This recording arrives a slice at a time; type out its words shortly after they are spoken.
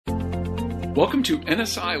Welcome to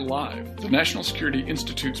NSI Live, the National Security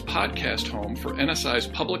Institute's podcast home for NSI's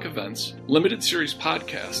public events, limited series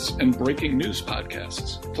podcasts, and breaking news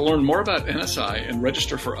podcasts. To learn more about NSI and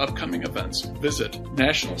register for upcoming events, visit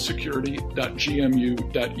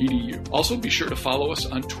nationalsecurity.gmu.edu. Also, be sure to follow us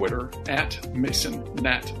on Twitter at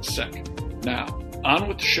MasonNatSec. Now, on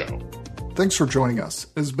with the show. Thanks for joining us.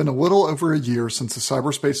 It has been a little over a year since the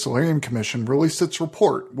Cyberspace Solarium Commission released its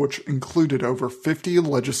report, which included over 50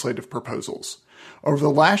 legislative proposals. Over the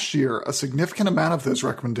last year, a significant amount of those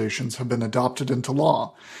recommendations have been adopted into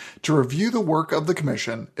law. To review the work of the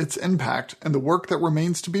Commission, its impact, and the work that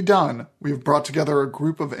remains to be done, we have brought together a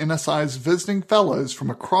group of NSI's visiting fellows from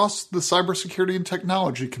across the cybersecurity and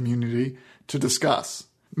technology community to discuss.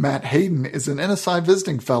 Matt Hayden is an NSI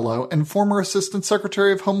Visiting Fellow and former Assistant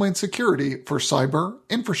Secretary of Homeland Security for Cyber,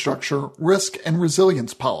 Infrastructure, Risk, and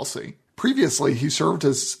Resilience Policy. Previously, he served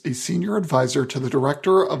as a Senior Advisor to the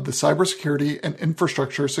Director of the Cybersecurity and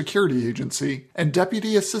Infrastructure Security Agency and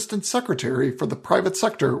Deputy Assistant Secretary for the Private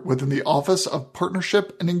Sector within the Office of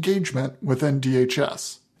Partnership and Engagement within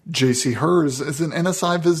DHS. JC Hers is an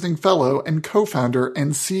NSI Visiting Fellow and co-founder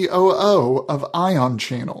and COO of ION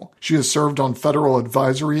Channel. She has served on federal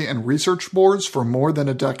advisory and research boards for more than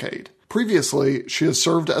a decade. Previously, she has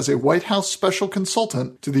served as a White House Special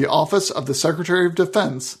Consultant to the Office of the Secretary of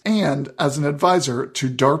Defense and as an advisor to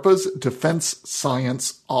DARPA's Defense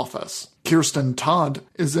Science Office. Kirsten Todd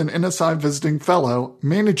is an NSI Visiting Fellow,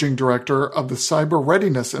 Managing Director of the Cyber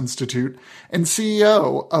Readiness Institute, and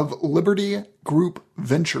CEO of Liberty Group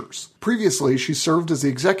Ventures. Previously, she served as the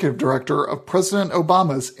Executive Director of President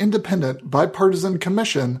Obama's Independent Bipartisan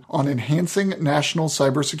Commission on Enhancing National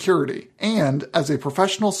Cybersecurity, and as a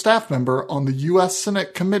professional staff member on the U.S.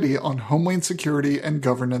 Senate Committee on Homeland Security and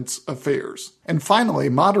Governance Affairs. And finally,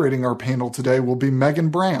 moderating our panel today will be Megan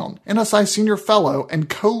Brown, NSI Senior Fellow and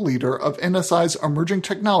co-leader of NSI's Emerging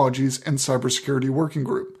Technologies and Cybersecurity Working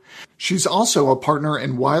Group. She's also a partner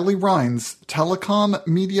in Wiley Rhine's Telecom,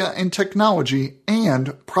 Media, and Technology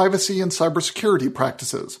and Privacy and Cybersecurity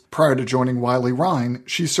practices. Prior to joining Wiley Rhine,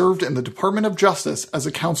 she served in the Department of Justice as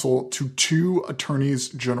a counsel to 2 attorneys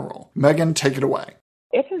general. Megan, take it away.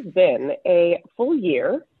 It has been a full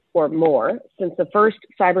year or more since the first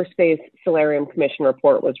Cyberspace Solarium Commission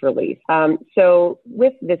report was released. So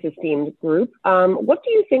with this esteemed group, what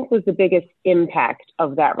do you think was the biggest impact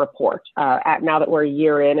of that report now that we're a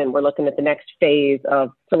year in and we're looking at the next phase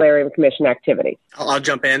of Solarium Commission activity? I'll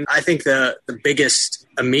jump in. I think the biggest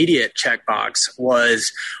immediate checkbox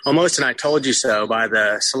was almost an I told you so by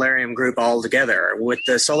the Solarium group altogether, with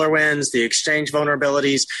the SolarWinds, the Exchange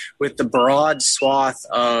vulnerabilities, with the broad swath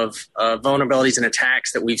of vulnerabilities and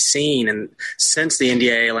attacks that we've seen. And since the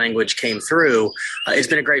NDAA language came through, it's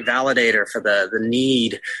been a great validator for the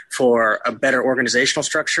need for a better organizational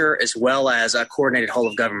structure as well as a coordinated whole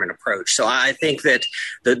of government approach. So I think that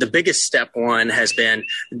the biggest step one has been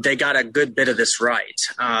they got a good bit of this right,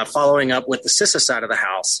 following up with the CISA side of the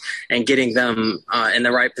House and getting them in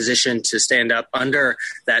the right position to stand up under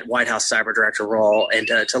that White House Cyber Director role and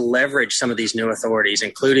to leverage some of these new authorities,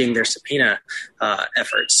 including their subpoena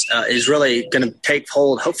efforts, is really going to take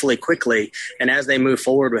hold hopefully quickly. And as they move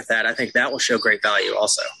forward with that, I think that will show great value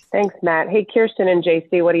also. Thanks, Matt. Hey, Kirsten and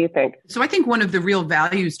JC, what do you think? So I think one of the real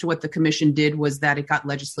values to what the commission did was that it got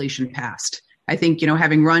legislation passed. I think,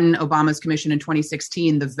 having run Obama's commission in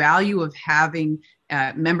 2016, the value of having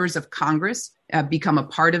members of Congress become a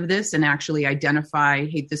part of this and actually identify,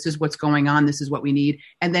 hey, this is what's going on, this is what we need,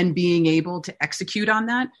 and then being able to execute on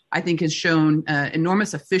that, I think has shown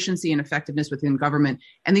enormous efficiency and effectiveness within government.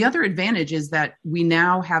 And the other advantage is that we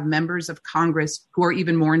now have members of Congress who are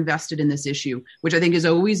even more invested in this issue, which I think has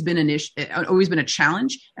always been a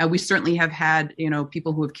challenge. We certainly have had,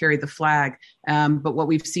 people who have carried the flag, but what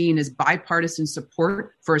we've seen is bipartisan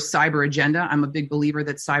support for a cyber agenda. I'm a big believer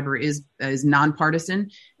that cyber is nonpartisan.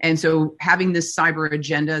 And so having this cyber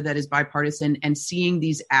agenda that is bipartisan and seeing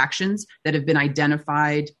these actions that have been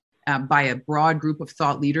identified by a broad group of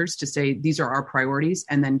thought leaders to say these are our priorities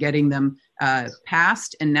and then getting them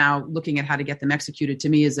passed and now looking at how to get them executed, to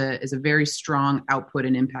me is a very strong output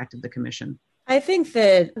and impact of the commission. I think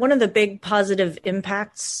that one of the big positive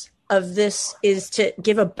impacts of this is to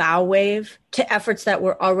give a bow wave to efforts that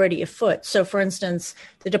were already afoot. So for instance,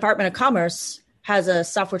 the Department of Commerce has a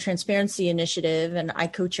software transparency initiative, and I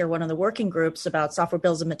co-chair one of the working groups about software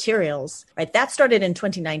bills and materials, right? That started in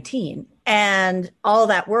 2019. And all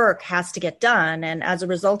that work has to get done. And as a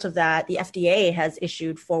result of that, the FDA has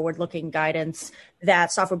issued forward-looking guidance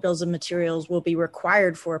that software bills and materials will be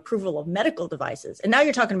required for approval of medical devices. And now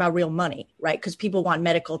you're talking about real money, right? Because people want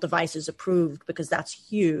medical devices approved because that's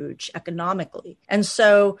huge economically. And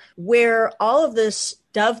so where all of this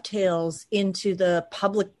dovetails into the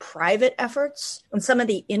public-private efforts and some of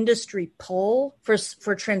the industry pull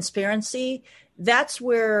for transparency, that's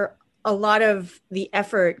where a lot of the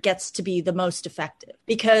effort gets to be the most effective.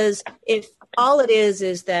 Because if all it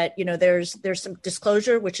is that, there's some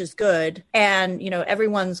disclosure, which is good, and,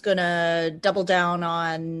 everyone's going to double down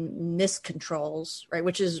on NIST controls, right,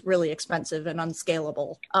 which is really expensive and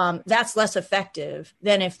unscalable, that's less effective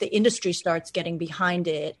than if the industry starts getting behind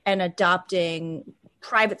it and adopting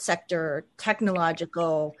private sector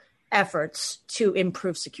technological efforts to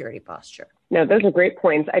improve security posture. No, those are great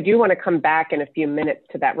points. I do want to come back in a few minutes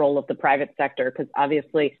to that role of the private sector, because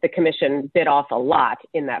obviously the commission bit off a lot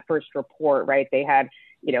in that first report, right? They had,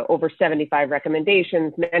 over 75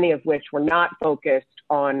 recommendations, many of which were not focused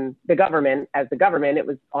on the government as the government. It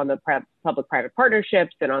was on the public-private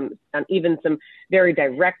partnerships and on even some very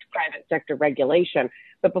direct private sector regulation.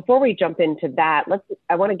 But before we jump into that,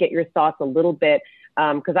 I want to get your thoughts a little bit,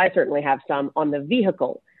 because I certainly have some, on the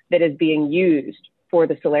vehicle that is being used for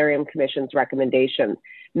the Solarium Commission's recommendations.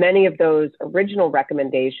 Many of those original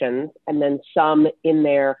recommendations, and then some in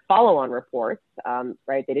their follow-on reports,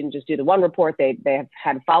 right? They didn't just do the one report, they have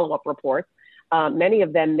had follow-up reports. Many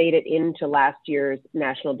of them made it into last year's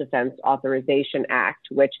National Defense Authorization Act,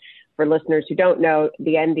 which, for listeners who don't know,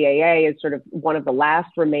 the NDAA is sort of one of the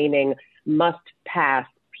last remaining must-pass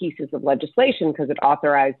pieces of legislation because it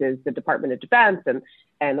authorizes the Department of Defense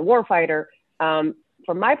and the warfighter.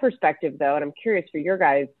 From my perspective, though, and I'm curious for your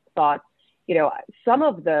guys' thoughts, some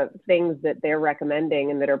of the things that they're recommending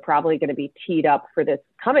and that are probably going to be teed up for this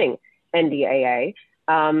coming NDAA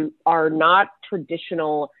are not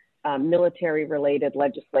traditional military-related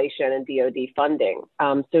legislation and DoD funding.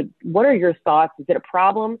 So what are your thoughts? Is it a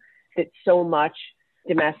problem that so much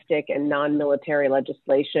domestic and non-military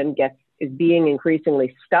legislation is being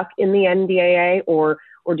increasingly stuck in the NDAA, or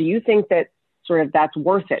do you think that sort of that's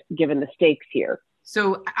worth it given the stakes here?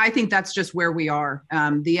 So I think that's just where we are.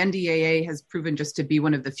 The NDAA has proven just to be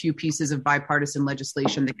one of the few pieces of bipartisan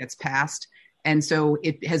legislation that gets passed. And so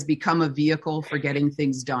it has become a vehicle for getting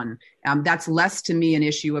things done. That's less to me an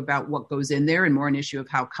issue about what goes in there and more an issue of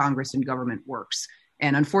how Congress and government works.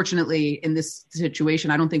 And unfortunately, in this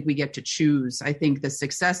situation, I don't think we get to choose. I think the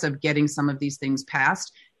success of getting some of these things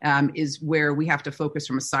passed is where we have to focus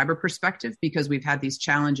from a cyber perspective, because we've had these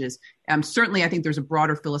challenges. Certainly, I think there's a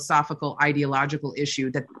broader philosophical, ideological issue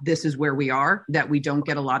that this is where we are, that we don't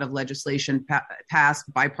get a lot of legislation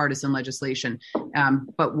passed, bipartisan legislation.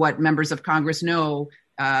 But what members of Congress know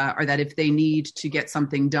are that if they need to get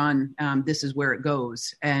something done, this is where it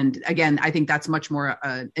goes. And again, I think that's much more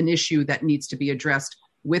an issue that needs to be addressed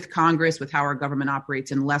with Congress, with how our government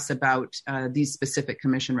operates, and less about these specific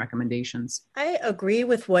commission recommendations. I agree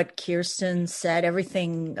with what Kirsten said.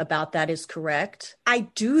 Everything about that is correct. I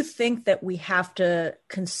do think that we have to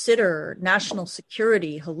consider national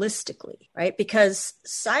security holistically, right? Because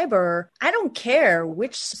cyber, I don't care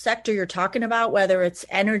which sector you're talking about, whether it's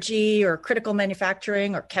energy or critical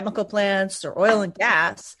manufacturing or chemical plants or oil and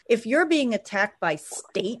gas. If you're being attacked by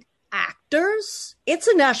state actors, it's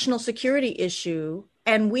a national security issue.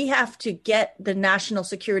 And we have to get the national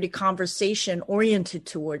security conversation oriented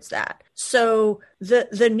towards that. So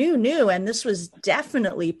the new, and this was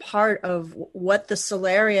definitely part of what the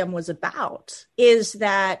Solarium was about, is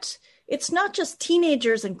that it's not just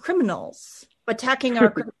teenagers and criminals attacking our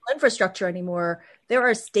critical infrastructure anymore. There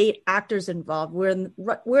are state actors involved.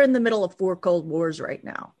 We're in the middle of 4 Cold Wars right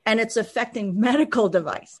now, and it's affecting medical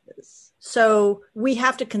devices. So we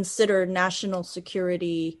have to consider national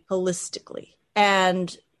security holistically.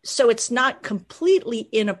 And so it's not completely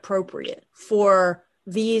inappropriate for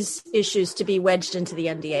these issues to be wedged into the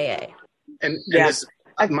NDAA. And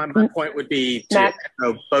my point would be to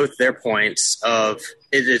echo both their points of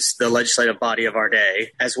it's the legislative body of our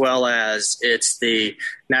day, as well as it's the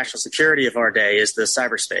national security of our day is the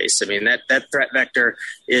cyberspace. I mean, that threat vector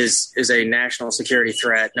is a national security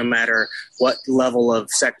threat, no matter what level of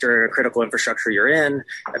sector or critical infrastructure you're in.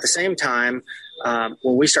 At the same time,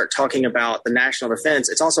 when we start talking about the national defense,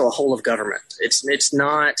 it's also a whole of government. It's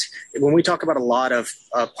not, when we talk about a lot of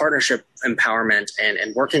partnership empowerment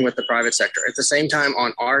and working with the private sector, at the same time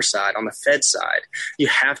on our side, on the Fed side, you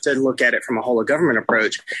have to look at it from a whole of government approach.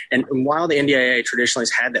 approach. And while the NDAA traditionally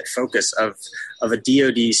has had that focus of a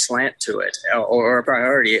DoD slant to it, or a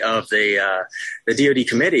priority of the DoD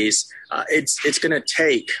committees, it's going to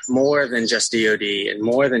take more than just DoD and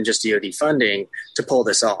more than just DoD funding to pull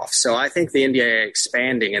this off. So I think the NDAA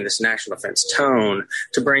expanding in this national defense tone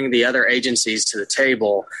to bring the other agencies to the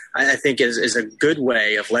table, I think is a good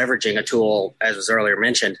way of leveraging a tool, as was earlier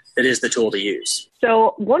mentioned, that is the tool to use.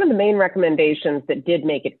 So one of the main recommendations that did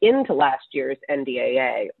make it into last year's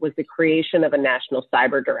NDAA was the creation of a national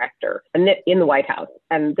cyber director in the White House.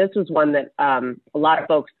 And this was one that a lot of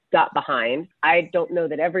folks got behind. I don't know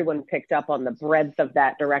that everyone picked up on the breadth of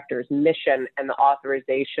that director's mission and the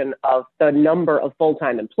authorization of the number of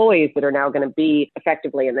full-time employees that are now going to be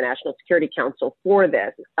effectively in the National Security Council for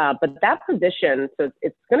this. But that position, so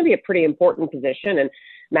it's going to be a pretty important position. And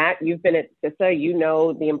Matt, you've been at CISA, you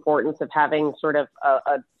know the importance of having sort of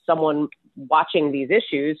someone watching these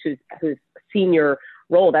issues who's senior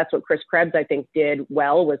role. That's what Chris Krebs, I think, did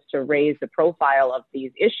well, was to raise the profile of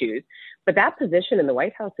these issues. But that position in the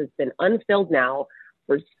White House has been unfilled now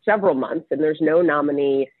for several months, and there's no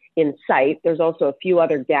nominee in sight. There's also a few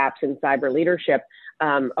other gaps in cyber leadership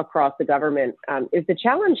across the government. Is the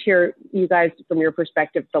challenge here, you guys, from your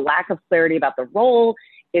perspective, the lack of clarity about the role?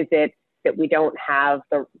 Is it that we don't have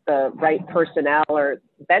the right personnel or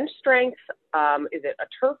bench strength? Is it a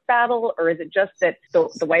turf battle, or is it just that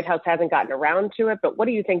the White House hasn't gotten around to it? But what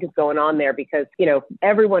do you think is going on there? Because,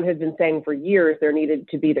 everyone has been saying for years there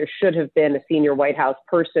should have been a senior White House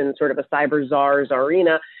person, sort of a cyber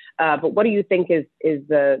czarina. But what do you think is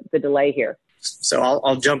the delay here? So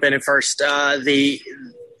I'll jump in at first. The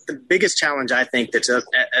biggest challenge, I think, that's at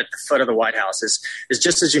the foot of the White House is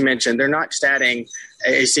just as you mentioned, they're not just adding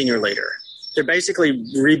a senior leader. They're basically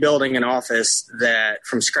rebuilding an office that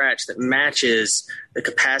from scratch that matches the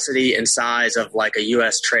capacity and size of like a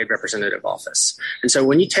U.S. trade representative office. And so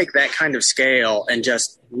when you take that kind of scale and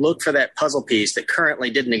just look for that puzzle piece that currently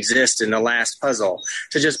didn't exist in the last puzzle,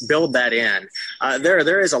 to just build that in,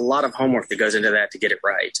 there is a lot of homework that goes into that to get it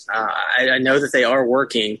right. I know that they are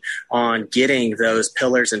working on getting those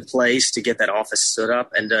pillars in place to get that office stood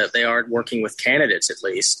up, and they are working with candidates at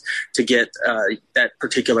least to get that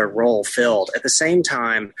particular role filled. At the same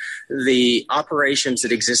time, the operations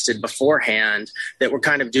that existed beforehand that were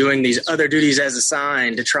kind of doing these other duties as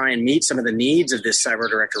assigned to try and meet some of the needs of this cyber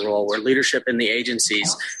director role, where leadership in the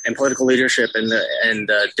agencies and political leadership and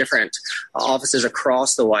the different offices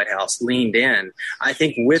across the White House leaned in. I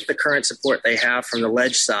think with the current support they have from the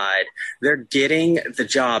ledge side, they're getting the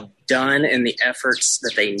job done in the efforts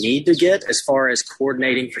that they need to get as far as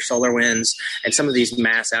coordinating for SolarWinds and some of these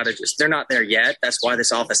mass outages. They're not there yet. That's why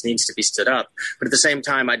this office needs to be stood up. But at the same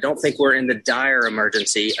time, I don't think we're in the dire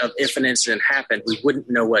emergency of if an incident happened, we wouldn't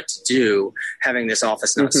know what to do having this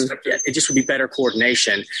office not stood up yet. It just would be better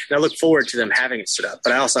coordination. And I look forward to them having it stood up.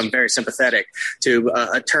 But I also am very sympathetic to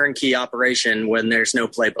a turnkey operation when there's no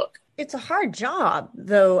playbook. It's a hard job,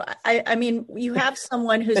 though. I mean, you have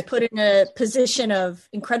someone who's put in a position of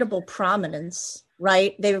incredible prominence,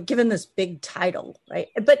 right? They were given this big title, right?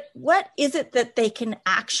 But what is it that they can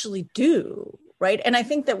actually do, right? And I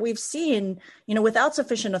think that we've seen, without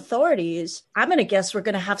sufficient authorities, I'm going to guess we're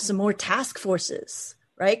going to have some more task forces,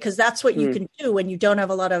 right? Because that's what you can do when you don't have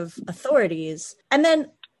a lot of authorities. And then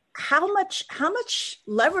how much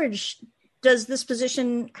leverage does this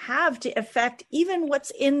position have to affect even what's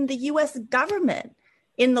in the U.S. government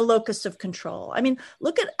in the locus of control? I mean,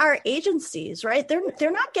 look at our agencies, right?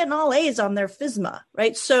 They're not getting all A's on their FSMA,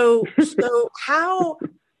 right? So how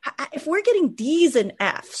if we're getting D's and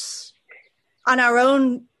F's on our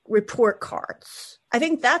own report cards, I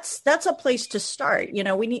think that's a place to start.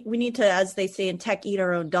 We need to, as they say in tech, eat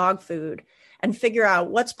our own dog food and figure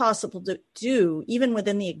out what's possible to do even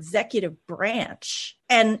within the executive branch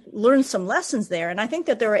and learn some lessons there. And I think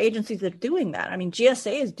that there are agencies that are doing that. I mean,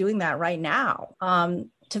 GSA is doing that right now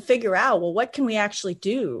to figure out, well, what can we actually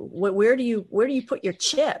do? Where do you put your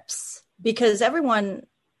chips? Because everyone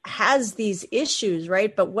has these issues,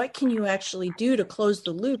 right? But what can you actually do to close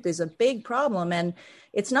the loop is a big problem. And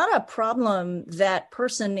it's not a problem that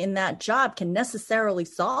person in that job can necessarily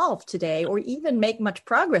solve today or even make much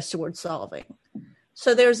progress towards solving.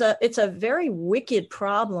 So it's a very wicked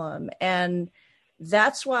problem. And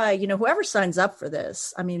that's why, whoever signs up for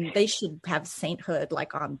this, I mean, they should have sainthood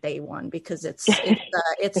like on day one, because it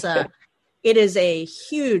is a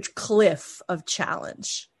huge cliff of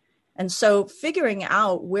challenge. And so figuring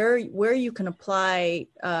out where you can apply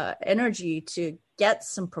energy to get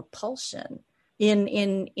some propulsion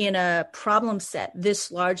in a problem set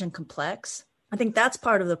this large and complex, I think that's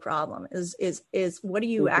part of the problem is what do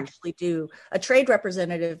you actually do? A trade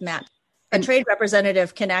representative, Matt, a trade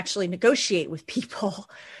representative can actually negotiate with people.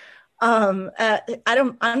 I'm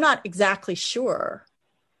not exactly sure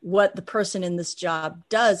what the person in this job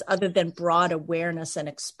does other than broad awareness and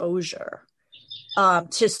exposure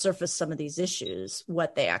to surface some of these issues,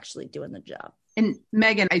 what they actually do in the job. And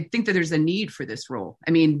Megan, I think that there's a need for this role.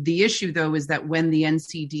 I mean, the issue, though, is that when the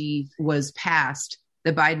NCD was passed,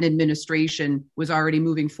 the Biden administration was already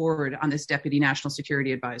moving forward on this Deputy National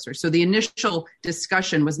Security Advisor. So the initial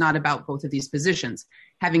discussion was not about both of these positions.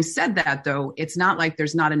 Having said that, though, it's not like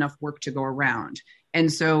there's not enough work to go around.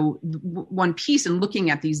 And so one piece in looking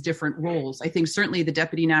at these different roles, I think certainly the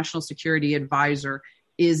Deputy National Security Advisor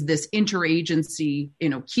is this interagency,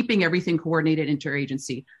 keeping everything coordinated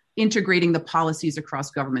interagency, integrating the policies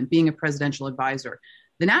across government, being a presidential advisor.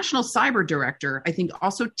 The National Cyber Director, I think,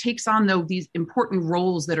 also takes on, though, these important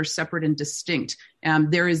roles that are separate and distinct.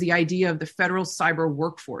 There is the idea of the federal cyber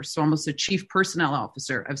workforce, so almost a chief personnel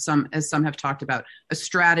officer, as some have talked about, a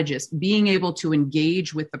strategist, being able to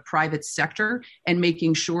engage with the private sector and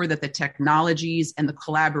making sure that the technologies and the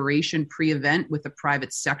collaboration pre-event with the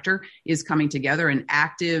private sector is coming together, an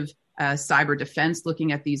active cyber defense,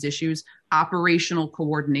 looking at these issues, operational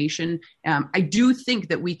coordination. I do think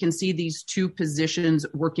that we can see these two positions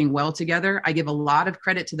working well together. I give a lot of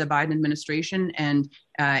credit to the Biden administration and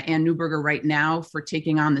Ann Neuberger right now for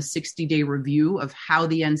taking on the 60-day review of how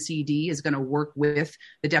the NCD is going to work with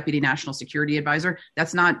the Deputy National Security Advisor.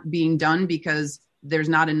 That's not being done because there's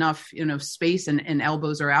not enough, space and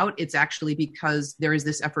elbows are out. It's actually because there is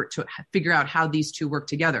this effort to figure out how these two work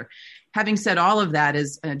together. Having said all of that,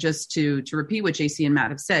 is just to repeat what JC and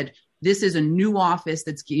Matt have said, this is a new office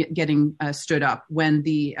that's getting stood up. When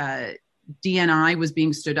the DNI was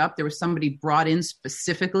being stood up, there was somebody brought in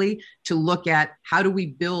specifically to look at how do we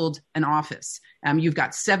build an office. You've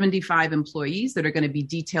got 75 employees that are going to be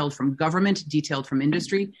detailed from government, detailed from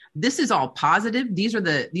industry. This is all positive. These are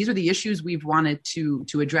the issues we've wanted to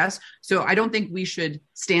address. So I don't think we should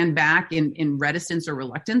stand back in reticence or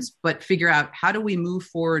reluctance, but figure out how do we move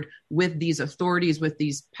forward with these authorities, with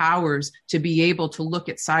these powers to be able to look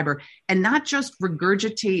at cyber and not just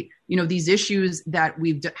regurgitate, these issues that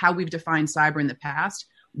how we've defined cyber in the past,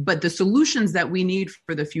 but the solutions that we need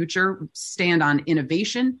for the future stand on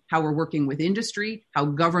innovation, how we're working with industry, how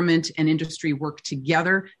government and industry work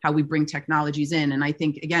together, how we bring technologies in. And I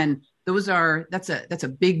think, again, that's a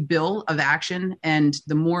big bill of action. And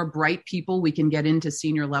the more bright people we can get into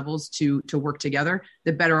senior levels to work together,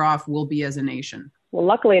 the better off we'll be as a nation. Well,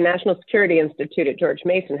 luckily, National Security Institute at George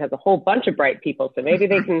Mason has a whole bunch of bright people, so maybe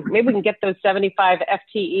we can get those 75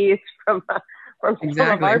 FTEs from exactly. Some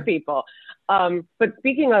of our people. But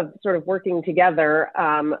speaking of sort of working together,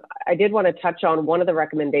 I did want to touch on one of the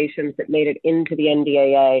recommendations that made it into the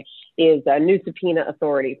NDAA is a new subpoena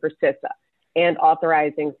authority for CISA and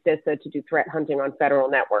authorizing CISA to do threat hunting on federal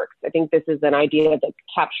networks. I think this is an idea that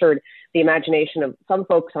captured the imagination of some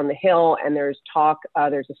folks on the Hill, and there's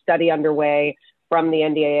a study underway from the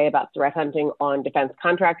NDAA about threat hunting on defense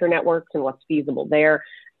contractor networks and what's feasible there.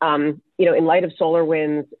 In light of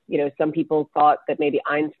SolarWinds, some people thought that maybe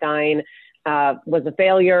Einstein was a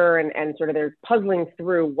failure and sort of they're puzzling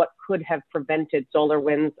through what could have prevented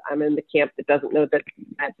SolarWinds. I'm in the camp that doesn't know that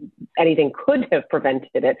anything could have prevented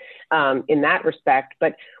it in that respect.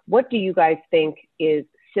 But what do you guys think is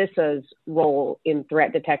CISA's role in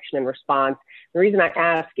threat detection and response? The reason I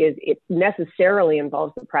ask is it necessarily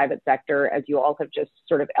involves the private sector, as you all have just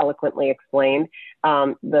sort of eloquently explained,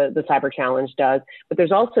 the cyber challenge does. But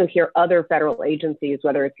there's also here other federal agencies,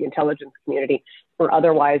 whether it's the intelligence community or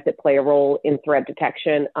otherwise, that play a role in threat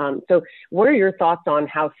detection. So what are your thoughts on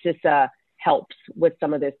how CISA helps with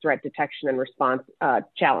some of this threat detection and response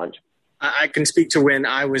challenge? I can speak to when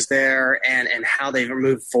I was there and how they've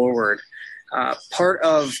moved forward. Part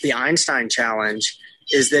of the Einstein challenge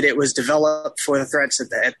is that it was developed for the threats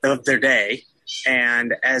of their day.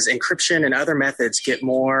 And as encryption and other methods get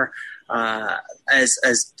more as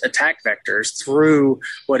attack vectors through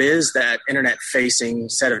what is that internet-facing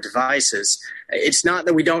set of devices, it's not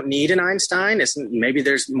that we don't need an Einstein. Maybe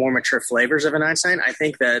there's more mature flavors of an Einstein. I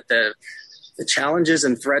think that the challenges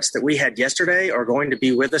and threats that we had yesterday are going to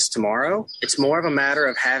be with us tomorrow. It's more of a matter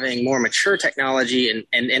of having more mature technology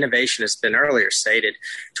and innovation, as has been earlier stated,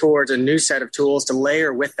 towards a new set of tools to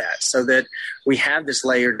layer with that so that we have this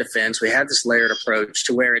layered defense, we have this layered approach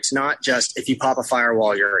to where it's not just if you pop a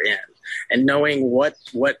firewall, you're in. And knowing what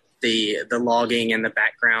the logging and the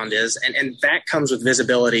background is. And that comes with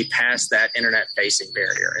visibility past that internet-facing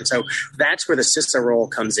barrier. And so that's where the CISA role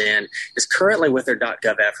comes in, is currently with their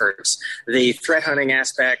 .gov efforts. The threat hunting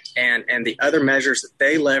aspect and the other measures that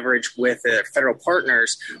they leverage with their federal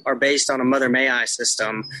partners are based on a Mother May I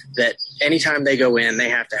system that anytime they go in, they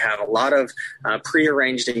have to have a lot of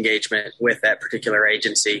prearranged engagement with that particular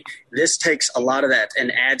agency. This takes a lot of that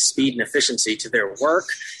and adds speed and efficiency to their work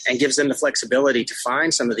and gives them the flexibility to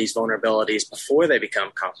find some of these vulnerabilities before they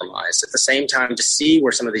become compromised. At the same time, to see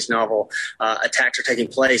where some of these novel attacks are taking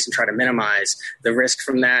place and try to minimize the risk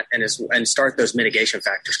from that and start those mitigation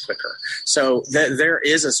factors quicker. So there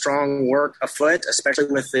is a strong work afoot, especially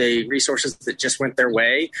with the resources that just went their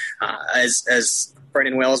way. As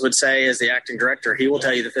Brandon Wells would say, as the acting director, he will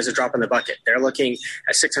tell you that there's a drop in the bucket. They're looking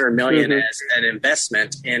at $600 million as an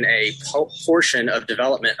investment in a portion of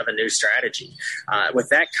development of a new strategy. With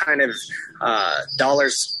that kind of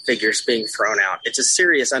figures being thrown out, it's a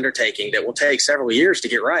serious undertaking that will take several years to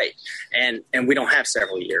get right. And we don't have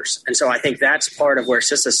several years. And so I think that's part of where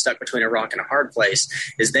CISA is stuck between a rock and a hard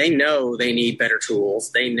place, is they know they need better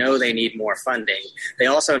tools. They know they need more funding. They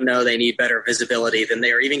also know they need better visibility than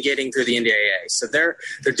they are even getting through the NDAA. So they're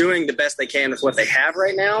doing the best they can with what they have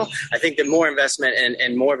right now. I think that more investment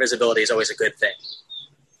and more visibility is always a good thing.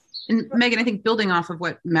 And Megan, I think building off of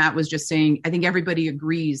what Matt was just saying, I think everybody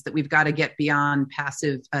agrees that we've got to get beyond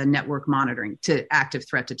passive network monitoring to active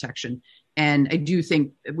threat detection. And I do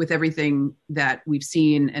think with everything that we've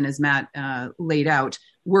seen, and as Matt laid out,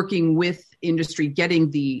 working with industry,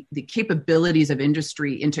 getting the capabilities of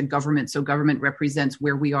industry into government, so government represents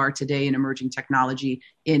where we are today in emerging technology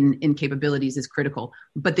in capabilities, is critical.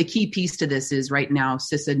 But the key piece to this is right now,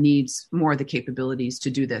 CISA needs more of the capabilities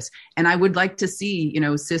to do this. And I would like to see,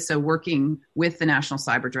 CISA working with the National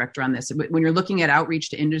Cyber Director on this. When you're looking at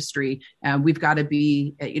outreach to industry, we've got to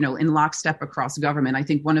be, in lockstep across government. I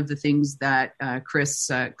think one of the things that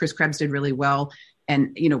Chris Krebs did really well,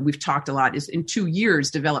 and, we've talked a lot, is in 2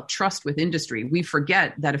 years, develop trust with industry. We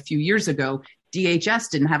forget that a few years ago, DHS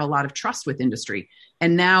didn't have a lot of trust with industry.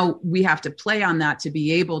 And now we have to play on that to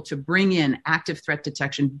be able to bring in active threat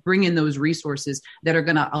detection, bring in those resources that are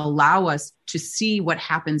going to allow us to see what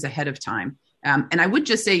happens ahead of time. And I would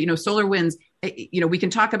just say, SolarWinds, we can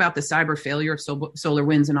talk about the cyber failure of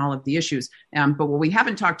SolarWinds and all of the issues. But what we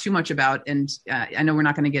haven't talked too much about, and I know we're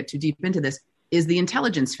not going to get too deep into this, is the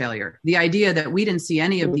intelligence failure. The idea that we didn't see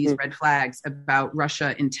any of these red flags about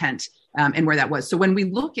Russia intent and where that was. So when we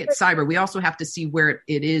look at cyber, we also have to see where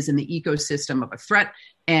it is in the ecosystem of a threat.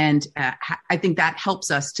 And I think that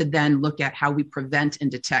helps us to then look at how we prevent and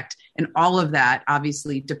detect. And all of that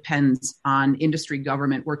obviously depends on industry,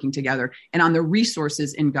 government working together, and on the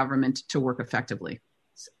resources in government to work effectively.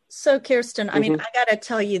 So Kirsten, I mean, I got to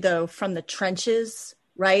tell you though, from the trenches,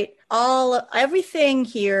 right? Everything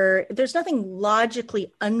here, there's nothing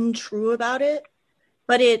logically untrue about it,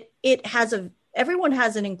 but everyone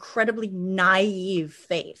has an incredibly naive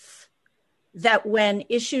faith that when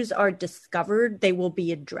issues are discovered, they will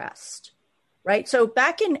be addressed, right? So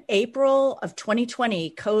back in April of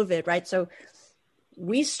 2020, COVID, right? So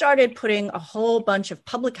we started putting a whole bunch of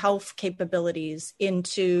public health capabilities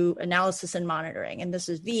into analysis and monitoring. And this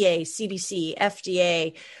is VA, CDC,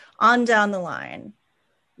 FDA, on down the line.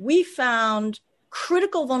 We found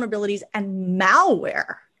critical vulnerabilities and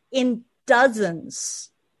malware in dozens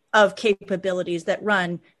of capabilities that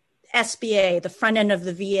run SBA, the front end of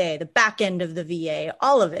the VA, the back end of the VA,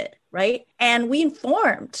 all of it, right? And we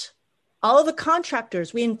informed all of the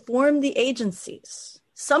contractors, we informed the agencies.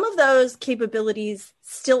 Some of those capabilities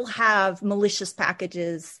still have malicious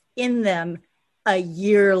packages in them a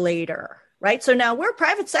year later, right? So now we're a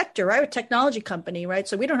private sector, right? We're a technology company, right?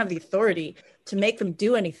 So we don't have the authority to make them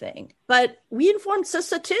do anything. But we informed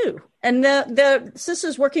CISA too. And the CISA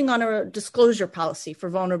is working on a disclosure policy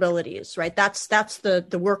for vulnerabilities, right? That's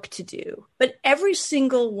the work to do. But every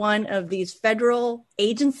single one of these federal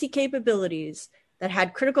agency capabilities that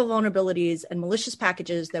had critical vulnerabilities and malicious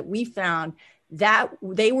packages that we found that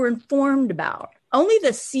they were informed about, only the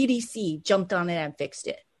CDC jumped on it and fixed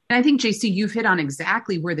it. And I think, JC, you've hit on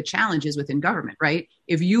exactly where the challenge is within government, right?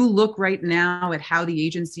 If you look right now at how the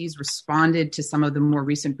agencies responded to some of the more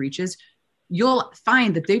recent breaches, you'll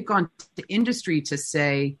find that they've gone to industry to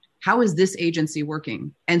say, how is this agency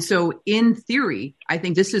working? And so in theory, I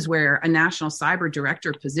think this is where a national cyber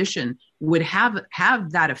director position would have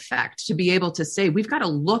that effect, to be able to say, we've got to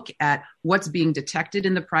look at what's being detected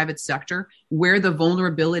in the private sector, where the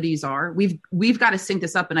vulnerabilities are. We've got to sync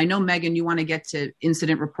this up. And I know, Megan, you want to get to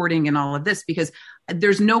incident reporting and all of this, because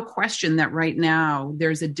there's no question that right now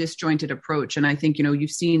there's a disjointed approach. And I think,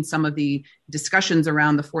 you've seen some of the discussions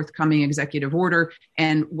around the forthcoming executive order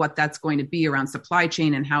and what that's going to be around supply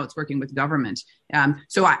chain and how it's working with government.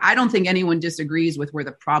 So I don't think anyone disagrees with where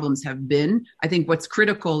the problems have been. I think what's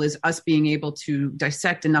critical is us being able to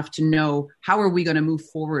dissect enough to know how are we going to move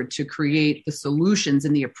forward to create the solutions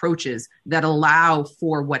and the approaches that allow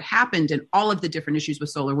for what happened and all of the different issues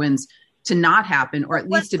with SolarWinds to not happen, or at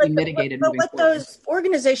least to be mitigated. But what those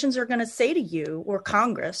organizations are going to say to you, or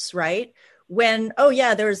Congress, right? When,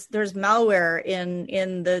 there's malware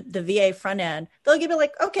in the VA front end, they'll give you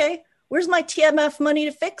like, okay, where's my TMF money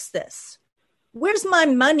to fix this? Where's my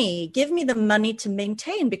money? Give me the money to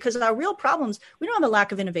maintain, because our real problems, we don't have a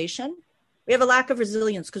lack of innovation. We have a lack of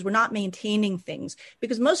resilience because we're not maintaining things,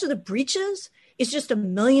 because most of the breaches is just a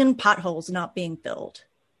million potholes not being filled.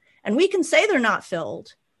 And we can say they're not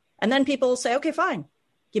filled. And then people will say, okay, fine,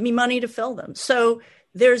 give me money to fill them. So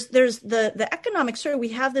there's the economic story. We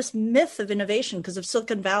have this myth of innovation because of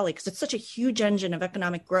Silicon Valley, because it's such a huge engine of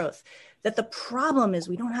economic growth, that the problem is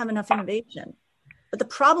we don't have enough innovation. But the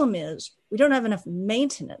problem is we don't have enough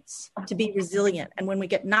maintenance to be resilient. And when we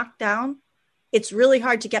get knocked down, it's really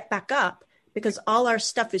hard to get back up because all our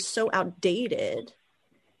stuff is so outdated.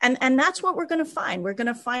 And that's what we're going to find. We're going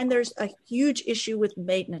to find there's a huge issue with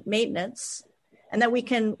maintenance, and that we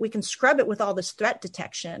can scrub it with all this threat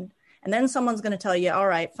detection. And then someone's going to tell you, all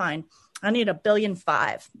right, fine, I need $1.5 billion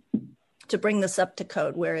to bring this up to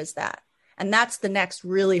code. Where is that? And that's the next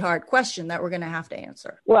really hard question that we're going to have to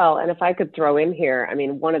answer. Well, and if I could throw in here, I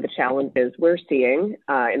mean, one of the challenges we're seeing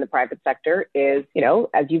in the private sector is,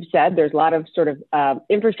 as you've said, there's a lot of sort of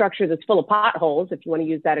infrastructure that's full of potholes, if you want to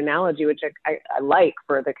use that analogy, which I like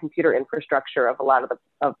for the computer infrastructure of a lot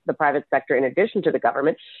of the private sector in addition to the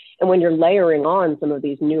government. And when you're layering on some of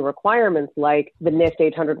these new requirements like the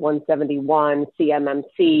NIST 800-171,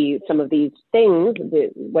 CMMC, some of these things,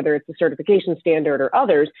 whether it's a certification standard or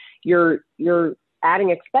others, you're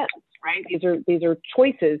adding expense, right? These are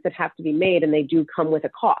choices that have to be made, and they do come with a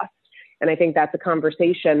cost. And I think that's a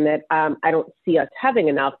conversation that I don't see us having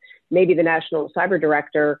enough. Maybe the National Cyber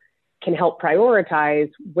Director can help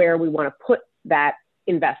prioritize where we want to put that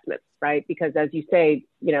investment, right? Because as you say,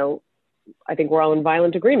 I think we're all in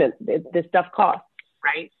violent agreement. This stuff costs,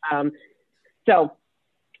 right? So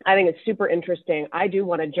I think it's super interesting. I do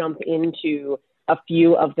want to jump into a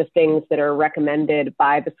few of the things that are recommended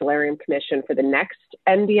by the Solarium Commission for the next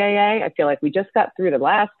NDAA. I feel like we just got through the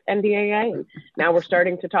last NDAA, and now we're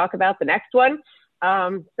starting to talk about the next one.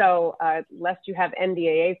 So lest you have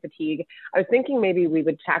NDAA fatigue, I was thinking maybe we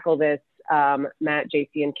would tackle this, Matt, JC,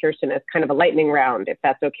 and Kirsten, as kind of a lightning round, if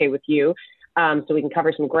that's okay with you, so we can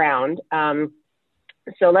cover some ground.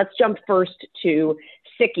 So let's jump first to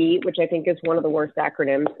SICI, which I think is one of the worst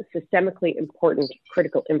acronyms, Systemically Important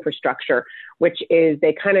Critical Infrastructure, which is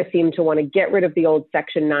they kind of seem to want to get rid of the old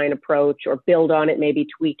Section 9 approach or build on it, maybe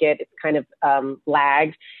tweak it. It's kind of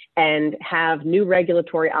lagged, and have new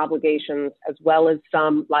regulatory obligations as well as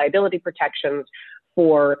some liability protections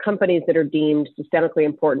for companies that are deemed systemically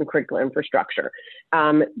important critical infrastructure.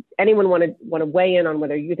 Anyone want to weigh in on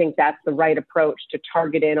whether you think that's the right approach to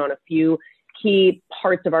target in on a few key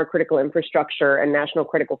parts of our critical infrastructure and national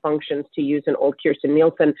critical functions, to use an old Kirstjen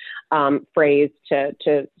Nielsen phrase,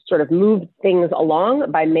 to sort of move things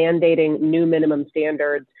along by mandating new minimum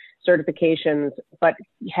standards, certifications, but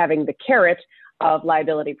having the carrot of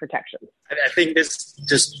liability protection? I think this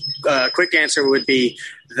just quick answer would be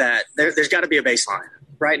that there's got to be a baseline.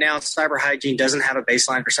 Right now, cyber hygiene doesn't have a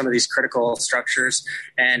baseline for some of these critical structures.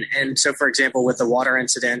 And so, for example, with the water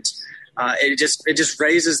incident, it just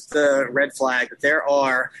raises the red flag that there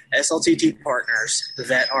are SLTT partners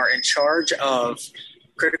that are in charge of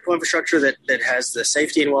critical infrastructure that has the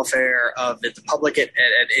safety and welfare of the public in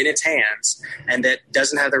its hands, and that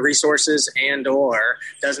doesn't have the resources and or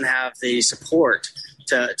doesn't have the support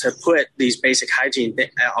to put these basic hygiene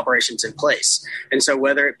operations in place. And so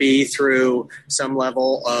whether it be through some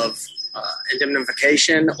level of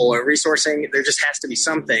indemnification or resourcing, there just has to be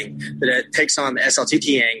something that takes on the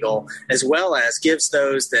SLTT angle, as well as gives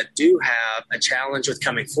those that do have a challenge with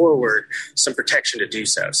coming forward some protection to do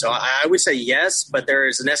so. So I would say yes, but there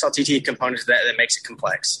is an SLTT component to that makes it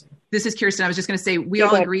complex. This is Kirsten. I was just going to say, we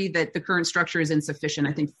all agree that the current structure is insufficient,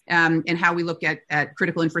 I think, and how we look at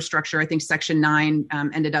critical infrastructure. I think Section 9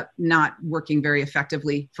 ended up not working very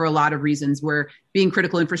effectively for a lot of reasons, where being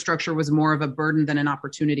critical infrastructure was more of a burden than an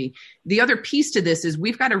opportunity. The other piece to this is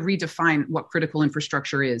we've got to redefine what critical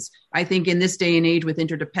infrastructure is. I think in this day and age with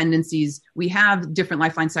interdependencies, we have different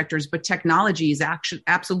lifeline sectors, but technology has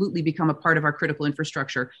absolutely become a part of our critical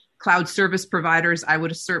infrastructure. Cloud service providers, I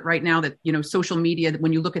would assert right now that, social media,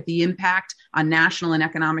 when you look at the impact on national and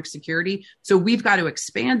economic security. So we've got to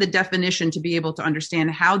expand the definition to be able to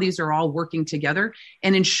understand how these are all working together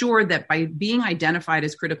and ensure that by being identified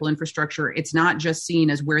as critical infrastructure, it's not just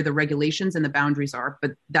seen as where the regulations and the boundaries are,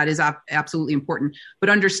 but that is absolutely important. But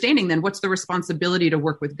understanding then what's the responsibility to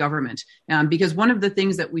work with government? Because one of the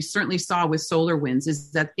things that we certainly saw with SolarWinds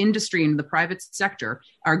is that industry and the private sector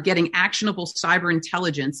are getting actionable cyber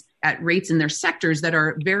intelligence at rates in their sectors that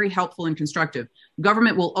are very helpful and constructive.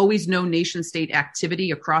 Government will always know nation state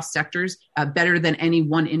activity across sectors better than any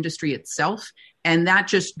one industry itself. And that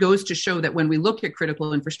just goes to show that when we look at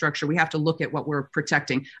critical infrastructure, we have to look at what we're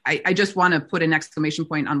protecting. I just want to put an exclamation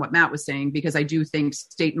point on what Matt was saying, because I do think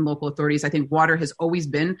state and local authorities, I think water has always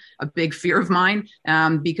been a big fear of mine,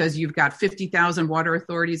 because you've got 50,000 water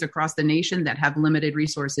authorities across the nation that have limited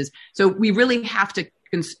resources. So we really have to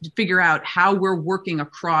figure out how we're working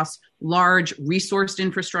across large resourced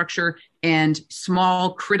infrastructure and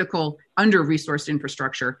small critical under-resourced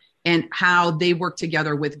infrastructure, and how they work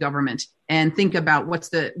together with government, and think about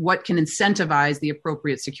what can incentivize the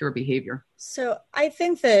appropriate secure behavior. So I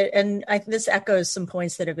think that, this echoes some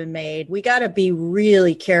points that have been made, we got to be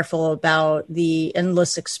really careful about the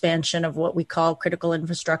endless expansion of what we call critical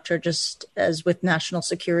infrastructure, just as with national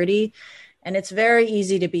security. And it's very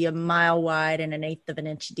easy to be a mile wide and an eighth of an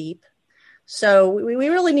inch deep. So we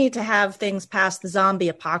really need to have things past the zombie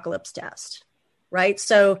apocalypse test, right?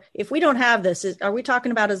 So if we don't have this, are we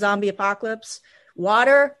talking about a zombie apocalypse?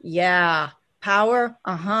 Water? Yeah. Power?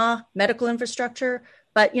 Medical infrastructure?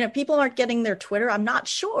 But, people aren't getting their Twitter. I'm not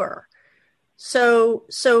sure. So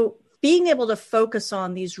being able to focus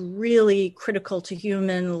on these really critical to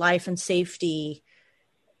human life and safety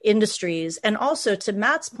industries, and also to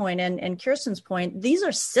Matt's point and Kirsten's point, these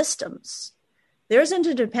are systems. There's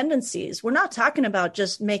interdependencies. We're not talking about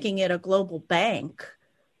just making it a global bank,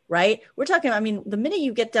 right? We're talking, the minute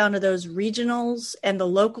you get down to those regionals and the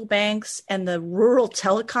local banks and the rural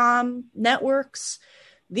telecom networks,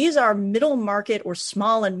 these are middle market or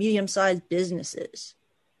small and medium-sized businesses.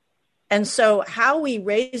 And so how we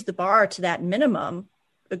raise the bar to that minimum,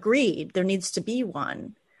 agreed, there needs to be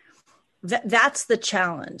one. That's the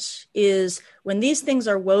challenge, is when these things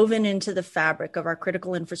are woven into the fabric of our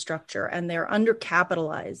critical infrastructure and they're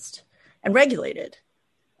undercapitalized and regulated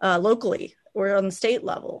locally or on the state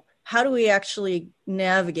level, how do we actually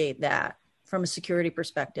navigate that from a security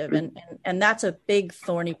perspective? And that's a big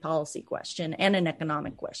thorny policy question and an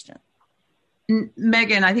economic question.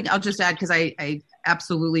 Megan, I think I'll just add, because I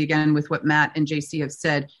absolutely, again, with what Matt and JC have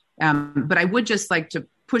said, but I would just like to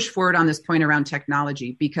push forward on this point around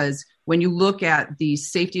technology, because when you look at the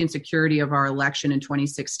safety and security of our election in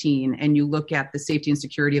 2016, and you look at the safety and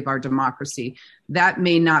security of our democracy, that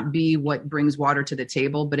may not be what brings water to the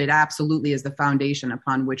table, but it absolutely is the foundation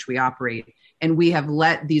upon which we operate. And we have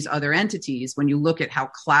let these other entities, when you look at how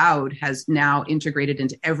cloud has now integrated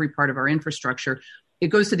into every part of our infrastructure, it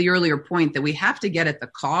goes to the earlier point that we have to get at the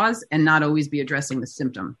cause and not always be addressing the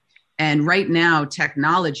symptom. And right now,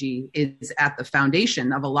 technology is at the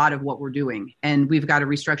foundation of a lot of what we're doing. And we've got to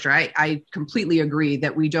restructure. I completely agree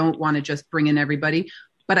that we don't want to just bring in everybody,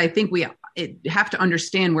 but I think we have to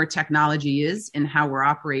understand where technology is and how we're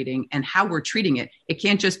operating and how we're treating it. It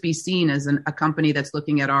can't just be seen as a company that's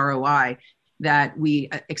looking at ROI that we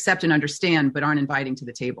accept and understand, but aren't inviting to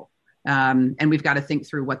the table. And we've got to think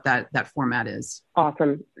through what that format is.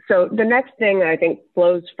 Awesome. So the next thing I think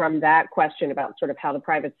flows from that question about sort of how the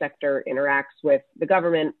private sector interacts with the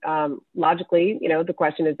government. Logically, the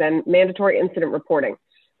question is then mandatory incident reporting.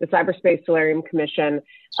 The Cyberspace Solarium Commission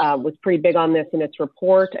was pretty big on this in its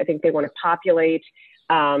report. I think they want to populate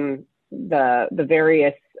the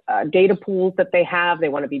various data pools that they have. They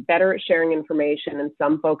want to be better at sharing information. And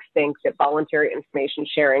some folks think that voluntary information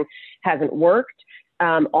sharing hasn't worked.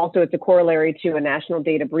 Also, it's a corollary to a national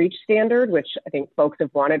data breach standard, which I think folks have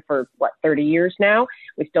wanted for, 30 years now.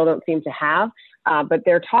 We still don't seem to have. But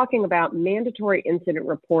they're talking about mandatory incident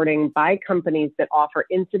reporting by companies that offer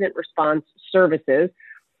incident response services.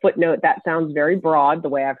 Footnote, that sounds very broad, the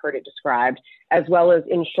way I've heard it described, as well as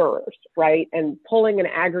insurers, right? And pulling and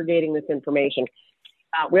aggregating this information.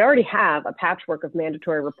 We already have a patchwork of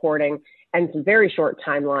mandatory reporting and some very short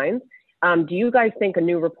timelines. Do you guys think a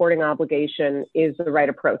new reporting obligation is the right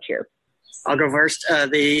approach here? I'll go first.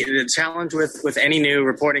 The challenge with any new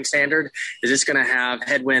reporting standard is it's going to have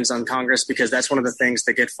headwinds on Congress, because that's one of the things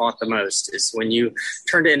that get fought the most is when you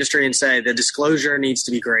turn to industry and say the disclosure needs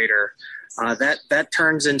to be greater. That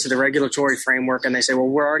turns into the regulatory framework, and they say, well,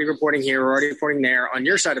 we're already reporting here, we're already reporting there. On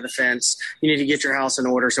your side of the fence, you need to get your house in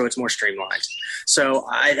order so it's more streamlined. So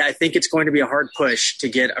I think it's going to be a hard push to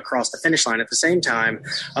get across the finish line. At the same time,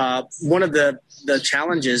 one of the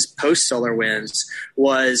challenges post SolarWinds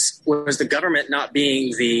was the government not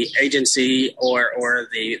being the agency or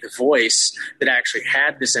the voice that actually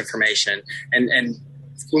had this information. And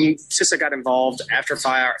when CISA got involved after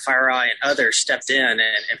FireEye and others stepped in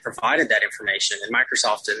and provided that information, and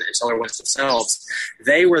Microsoft and SolarWinds themselves,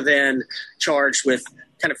 they were then charged with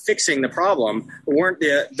kind of fixing the problem,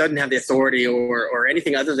 doesn't have the authority or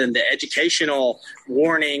anything other than the educational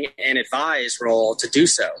warning and advise role to do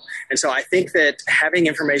so. And so I think that having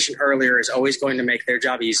information earlier is always going to make their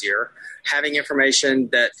job easier. Having information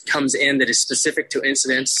that comes in that is specific to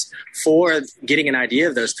incidents for getting an idea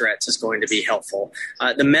of those threats is going to be helpful.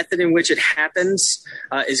 The method in which it happens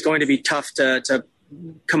is going to be tough to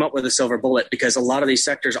come up with a silver bullet, because a lot of these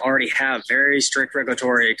sectors already have very strict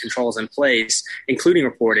regulatory controls in place, including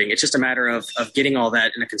reporting. It's just a matter of getting all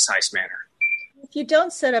that in a concise manner. If you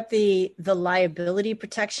don't set up the liability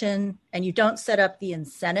protection and you don't set up the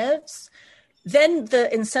incentives, then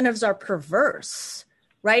the incentives are perverse,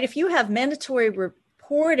 right? If you have mandatory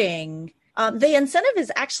reporting, the incentive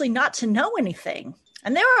is actually not to know anything.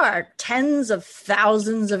 And there are tens of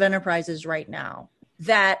thousands of enterprises right now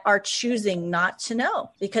that are choosing not to know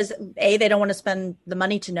because A, they don't want to spend the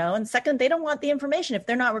money to know. And second, they don't want the information. If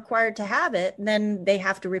they're not required to have it, then they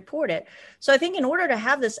have to report it. So I think in order to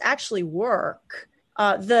have this actually work,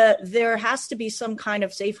 there has to be some kind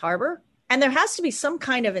of safe harbor, and there has to be some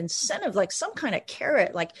kind of incentive, like some kind of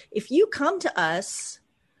carrot. Like if you come to us,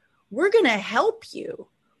 we're going to help you.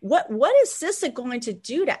 What is CISA going to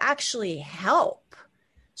do to actually help?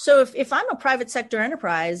 So if I'm a private sector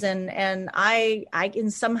enterprise and I can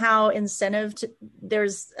somehow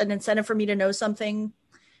there's an incentive for me to know something,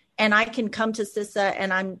 and I can come to CISA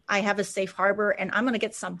and I have a safe harbor and I'm going to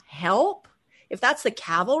get some help. If that's the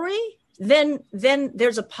cavalry, then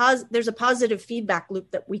there's a positive feedback loop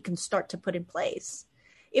that we can start to put in place.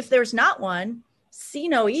 If there's not one, see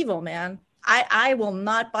no evil, man. I will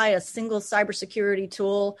not buy a single cybersecurity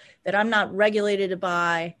tool that I'm not regulated to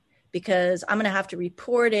buy, because I'm going to have to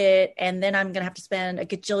report it, and then I'm going to have to spend $1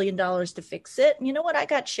 gajillion to fix it. And you know what? I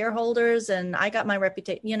got shareholders and I got my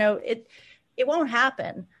reputation. It won't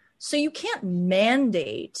happen. So you can't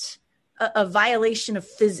mandate a violation of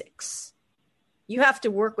physics. You have to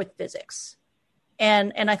work with physics.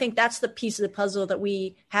 And I think that's the piece of the puzzle that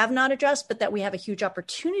we have not addressed, but that we have a huge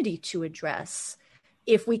opportunity to address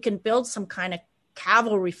if we can build some kind of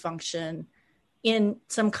cavalry function in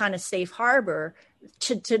some kind of safe harbor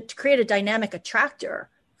to create a dynamic attractor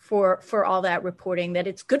for all that reporting, that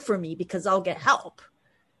it's good for me because I'll get help.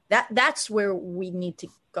 That's where we need to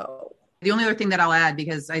go. The only other thing that I'll add,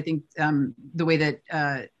 because I think the way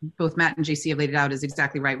that both Matt and JC have laid it out is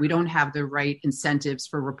exactly right. We don't have the right incentives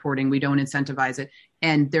for reporting. We don't incentivize it.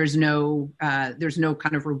 And there's no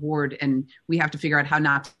kind of reward. And we have to figure out how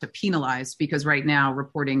not to penalize, because right now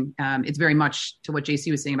reporting, it's very much to what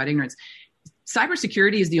JC was saying about ignorance.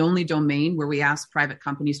 Cybersecurity is the only domain where we ask private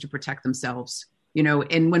companies to protect themselves.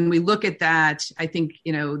 And when we look at that, I think,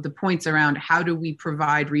 the points around how do we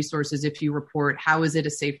provide resources if you report, how is it a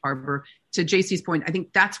safe harbor? To JC's point, I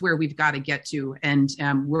think that's where we've got to get to. And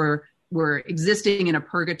we're existing in a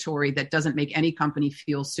purgatory that doesn't make any company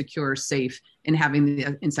feel secure, safe in having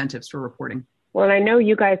the incentives for reporting. Well, and I know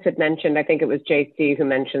you guys had mentioned, I think it was JC who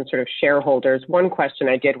mentioned sort of shareholders. One question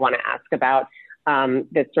I did want to ask about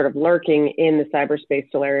that's sort of lurking in the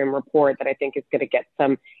Cyberspace Solarium report that I think is going to get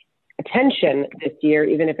some attention this year,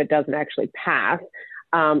 even if it doesn't actually pass,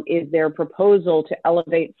 is their proposal to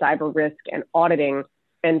elevate cyber risk and auditing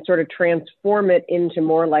and sort of transform it into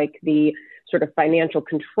more like the sort of financial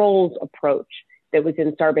controls approach that was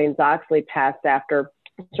in Sarbanes-Oxley, passed after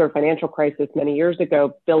sort of financial crisis many years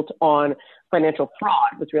ago, built on financial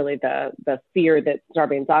fraud, was really the fear that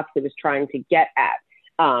Sarbanes-Oxley was trying to get at,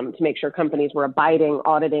 to make sure companies were abiding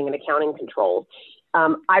auditing and accounting controls.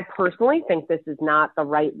 I personally think this is not the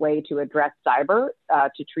right way to address cyber,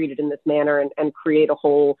 to treat it in this manner and create a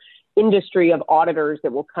whole industry of auditors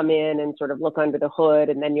that will come in and sort of look under the hood,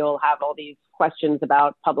 and then you'll have all these questions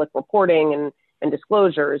about public reporting and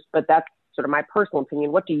disclosures. But that's sort of my personal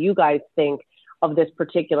opinion. What do you guys think of this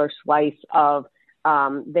particular slice of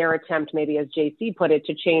their attempt, maybe as JC put it,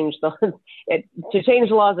 to change the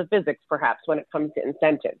laws of physics, perhaps, when it comes to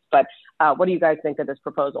incentives? But what do you guys think of this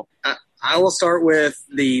proposal? I will start with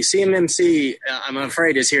the CMMC, I'm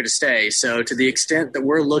afraid, is here to stay. So to the extent that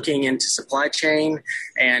we're looking into supply chain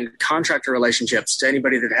and contractor relationships, to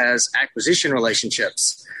anybody that has acquisition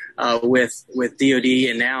relationships with DoD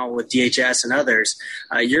and now with DHS and others,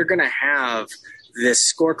 you're going to have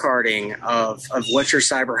this scorecarding of what's your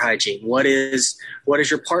cyber hygiene, what is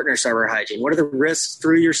your partner cyber hygiene, what are the risks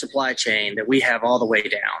through your supply chain that we have all the way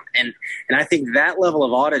down, and I think that level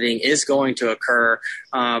of auditing is going to occur.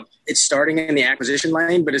 It's starting in the acquisition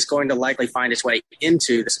lane, but it's going to likely find its way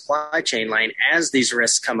into the supply chain lane as these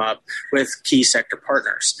risks come up with key sector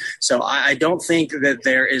partners. So I don't think that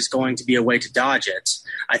there is going to be a way to dodge it.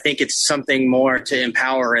 I think it's something more to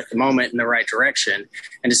empower at the moment in the right direction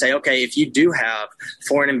and to say, okay, if you do have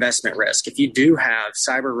foreign investment risk, if you do have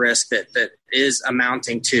cyber risk that is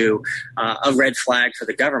amounting to a red flag for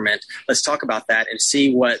the government, let's talk about that and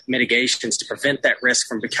see what mitigations to prevent that risk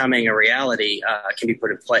from becoming a reality can be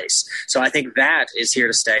put in place. So I think that is here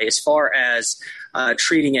to stay. As far as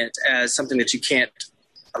treating it as something that you can't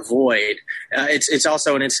avoid, it's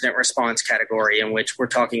also an incident response category in which we're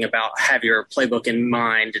talking about have your playbook in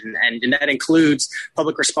mind, and that includes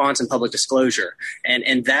public response and public disclosure,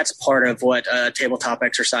 and that's part of what a tabletop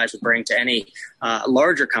exercise would bring to any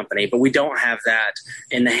larger company, but we don't have that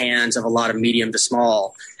in the hands of a lot of medium to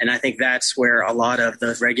small, and I think that's where a lot of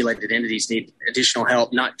the regulated entities need additional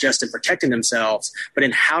help, not just in protecting themselves, but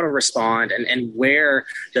in how to respond and where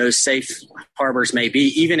those safe harbors may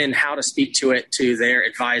be, even in how to speak to it to their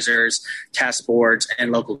advisors, task boards,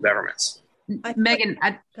 and local governments. Megan,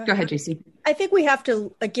 go ahead, JC. I think we have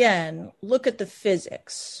to, again, look at the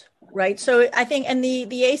physics, right? So I think, and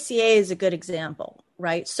the ACA is a good example,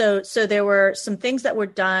 right? So there were some things that were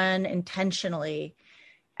done intentionally,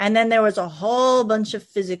 and then there was a whole bunch of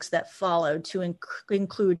physics that followed to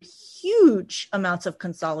include huge amounts of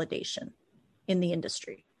consolidation in the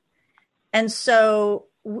industry. And so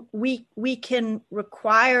we can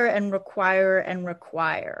require and require and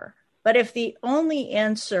require, but if the only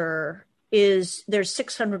answer is there's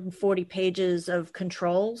 640 pages of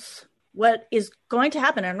controls, what is going to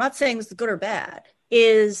happen, and I'm not saying this is good or bad,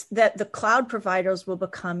 is that the cloud providers will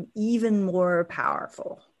become even more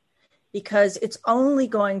powerful because it's only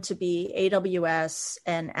going to be AWS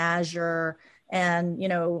and Azure and,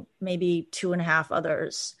 maybe 2.5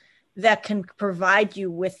 others that can provide you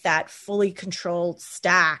with that fully controlled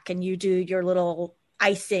stack, and you do your little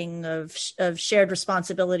icing of shared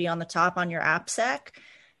responsibility on the top on your AppSec.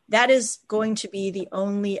 That is going to be the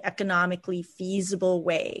only economically feasible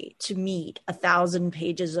way to meet 1,000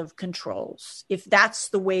 pages of controls, if that's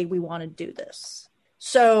the way we want to do this.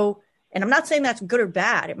 So, and I'm not saying that's good or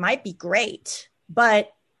bad. It might be great, but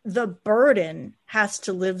the burden has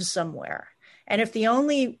to live somewhere. And if the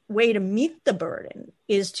only way to meet the burden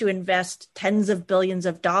is to invest tens of billions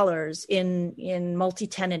of dollars in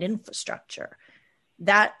multi-tenant infrastructure,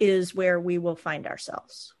 that is where we will find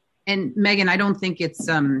ourselves. And Megan, I don't think it's,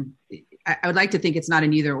 I would like to think it's not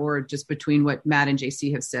an either or, just between what Matt and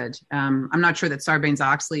JC have said. I'm not sure that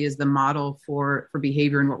Sarbanes-Oxley is the model for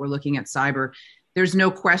behavior and what we're looking at cyber. There's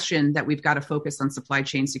no question that we've got to focus on supply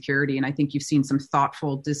chain security. And I think you've seen some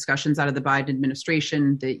thoughtful discussions out of the Biden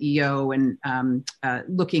administration, the EO, and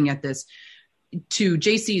looking at this. To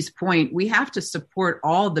JC's point, we have to support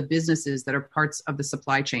all the businesses that are parts of the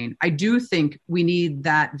supply chain. I do think we need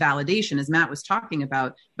that validation, as Matt was talking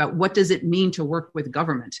about what does it mean to work with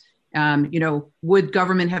government? Would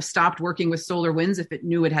government have stopped working with SolarWinds if it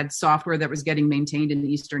knew it had software that was getting maintained in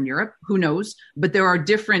Eastern Europe? Who knows? But I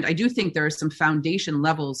do think there are some foundation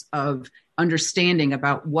levels of understanding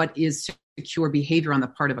about what is secure behavior on the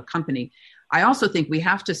part of a company. I also think we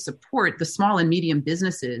have to support the small and medium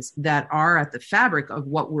businesses that are at the fabric of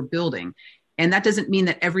what we're building. And that doesn't mean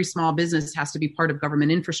that every small business has to be part of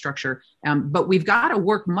government infrastructure, but we've got to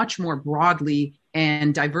work much more broadly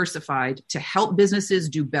and diversified to help businesses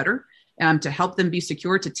do better, to help them be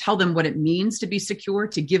secure, to tell them what it means to be secure,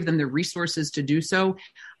 to give them the resources to do so.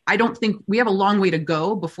 I don't think we have a long way to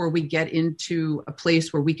go before we get into a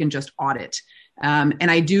place where we can just audit.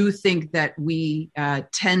 And I do think that we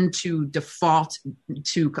tend to default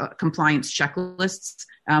to compliance checklists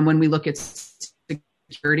when we look at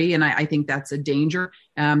security, and I think that's a danger.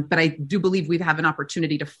 But I do believe we have an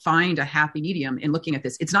opportunity to find a happy medium in looking at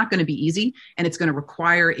this. It's not going to be easy, and it's going to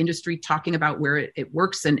require industry talking about where it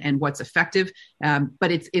works and what's effective.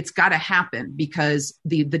 But it's got to happen, because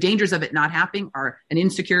the dangers of it not happening are an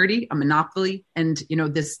insecurity, a monopoly, and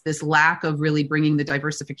this lack of really bringing the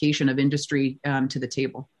diversification of industry to the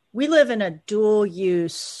table. We live in a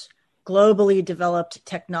dual-use, globally developed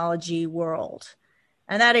technology world.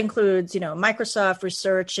 And that includes, Microsoft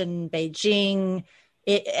research in Beijing,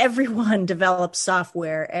 Everyone develops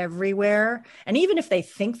software everywhere. And even if they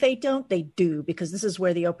think they don't, they do, because this is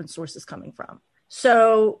where the open source is coming from.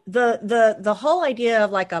 So the whole idea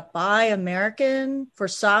of like a Buy American for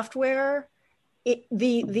software,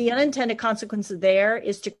 the unintended consequence there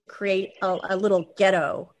is to create a little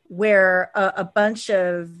ghetto where a bunch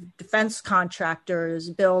of defense contractors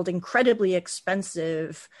build incredibly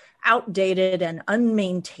expensive, outdated, and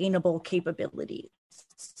unmaintainable capabilities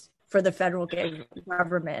for the federal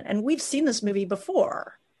government. And we've seen this movie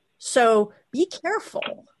before. So be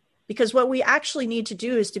careful, because what we actually need to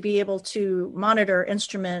do is to be able to monitor,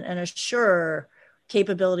 instrument, and assure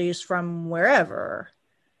capabilities from wherever.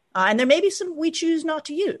 And there may be some we choose not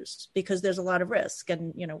to use because there's a lot of risk.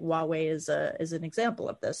 And, Huawei is an example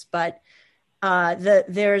of this. But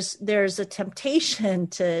there's a temptation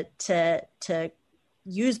to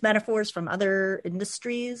use metaphors from other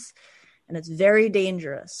industries. And it's very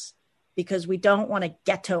dangerous because we don't want to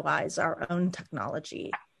ghettoize our own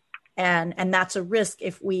technology. And that's a risk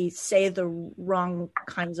if we say the wrong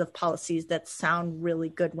kinds of policies that sound really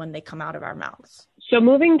good when they come out of our mouths. So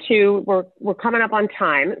moving to, we're coming up on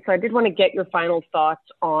time. So I did want to get your final thoughts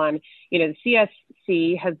on, the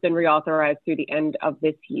CSC has been reauthorized through the end of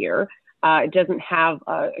this year. It doesn't have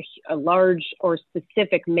a large or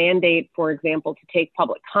specific mandate, for example, to take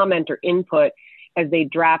public comment or input as they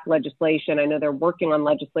draft legislation. I know they're working on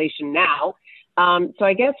legislation now. So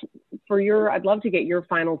I guess I'd love to get your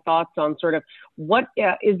final thoughts on sort of what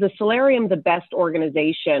is the Solarium the best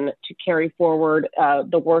organization to carry forward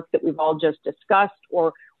the work that we've all just discussed,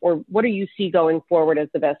 or what do you see going forward as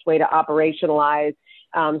the best way to operationalize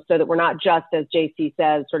so that we're not just, as JC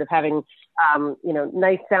says, sort of having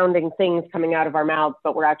nice sounding things coming out of our mouths,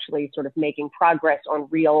 but we're actually sort of making progress on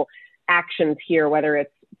real actions here, whether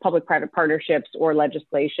it's public-private partnerships or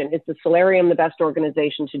legislation. Is the Solarium the best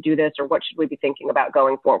organization to do this, or what should we be thinking about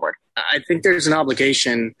going forward? I think there's an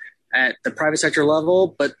obligation at the private sector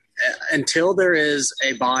level, but until there is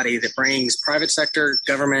a body that brings private sector,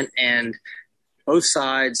 government, and both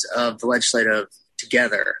sides of the legislative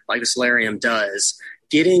together, like the Solarium does,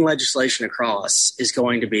 getting legislation across is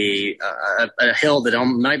going to be a hill that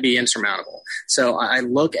might be insurmountable. So I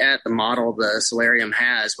look at the model the Solarium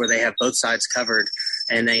has, where they have both sides covered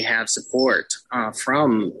and they have support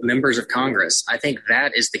from members of Congress. I think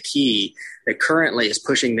that is the key that currently is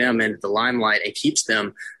pushing them into the limelight and keeps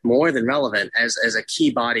them more than relevant as a key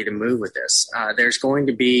body to move with this. There's going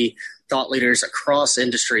to be thought leaders across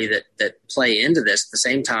industry that play into this at the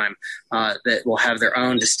same time that will have their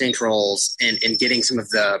own distinct roles in getting some of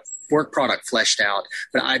the work product fleshed out.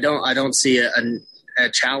 But I don't see a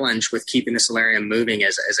challenge with keeping the Solarium moving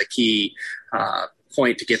as a key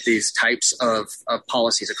point to get these types of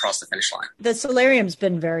policies across the finish line. The Solarium's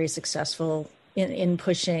been very successful in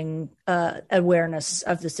pushing awareness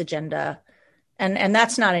of this agenda, and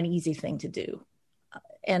that's not an easy thing to do.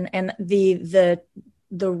 And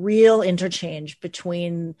the real interchange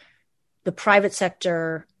between the private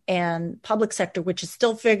sector and public sector, which is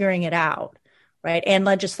still figuring it out, right? And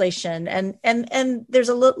legislation, and there's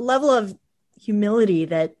a level of humility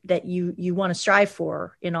that you want to strive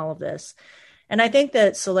for in all of this. And I think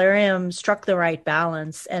that Solarium struck the right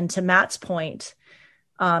balance. And to Matt's point,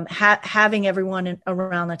 having everyone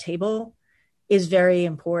around the table is very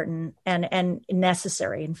important and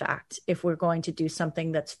necessary, in fact, if we're going to do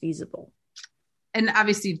something that's feasible. And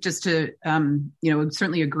obviously, just to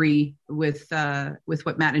certainly agree with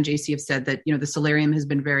what Matt and JC have said, that the Solarium has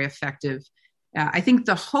been very effective. I think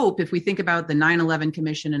the hope, if we think about the 9/11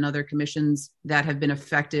 Commission and other commissions that have been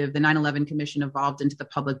effective, the 9/11 Commission evolved into the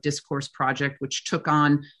Public Discourse Project, which took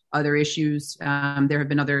on other issues. There have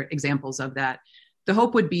been other examples of that. The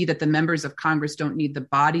hope would be that the members of Congress don't need the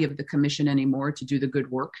body of the commission anymore to do the good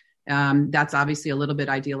work. That's obviously a little bit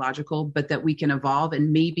ideological, but that we can evolve,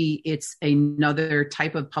 and maybe it's another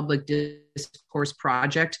type of public discourse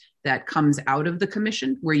project that comes out of the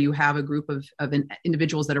commission, where you have a group of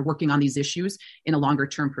individuals that are working on these issues in a longer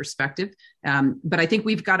term perspective. But I think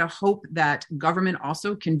we've got to hope that government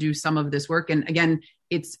also can do some of this work. And again,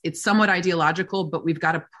 it's somewhat ideological, but we've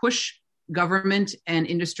got to push government and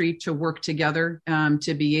industry to work together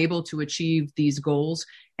to be able to achieve these goals.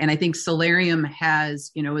 And I think Solarium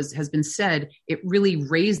has, as has been said, it really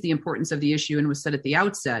raised the importance of the issue and was said at the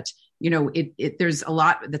outset. There's a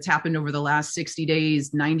lot that's happened over the last 60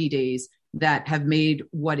 days, 90 days that have made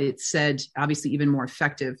what it said obviously even more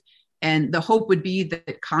effective. And the hope would be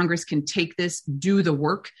that Congress can take this, do the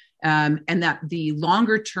work, and that the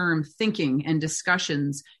longer term thinking and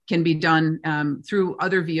discussions can be done through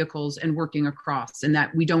other vehicles and working across, and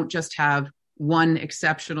that we don't just have one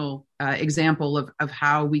exceptional example of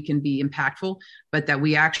how we can be impactful, but that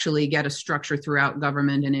we actually get a structure throughout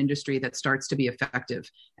government and industry that starts to be effective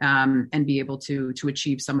and be able to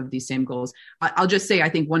achieve some of these same goals. I'll just say, I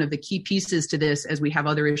think one of the key pieces to this, as we have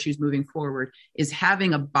other issues moving forward, is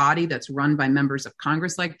having a body that's run by members of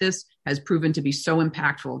Congress like this has proven to be so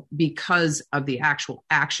impactful because of the actual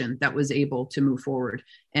action that was able to move forward.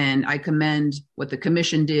 And I commend what the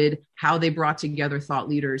commission did, how they brought together thought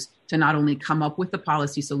leaders to not only come up with the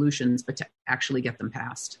policy solutions, but to actually get them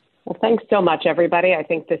passed. Well, thanks so much, everybody. I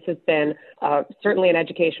think this has been certainly an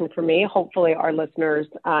education for me. Hopefully our listeners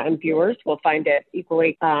and viewers will find it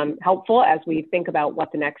equally helpful as we think about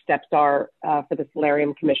what the next steps are for the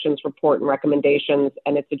Solarium Commission's report and recommendations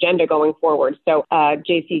and its agenda going forward. So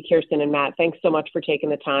JC, Kirsten, and Matt, thanks so much for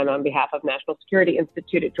taking the time on behalf of National Security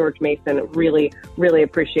Institute at George Mason. Really, really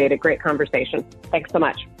appreciate it. Great conversation. Thanks so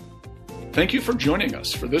much. Thank you for joining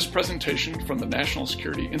us for this presentation from the National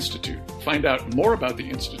Security Institute. Find out more about the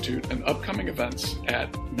Institute and upcoming events at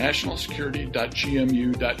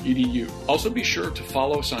nationalsecurity.gmu.edu. Also be sure to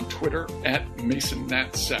follow us on Twitter at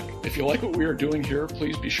MasonNatSec. If you like what we are doing here,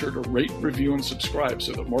 please be sure to rate, review, and subscribe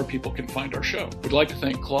so that more people can find our show. We'd like to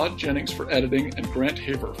thank Claude Jennings for editing and Grant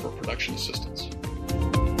Haver for production assistance.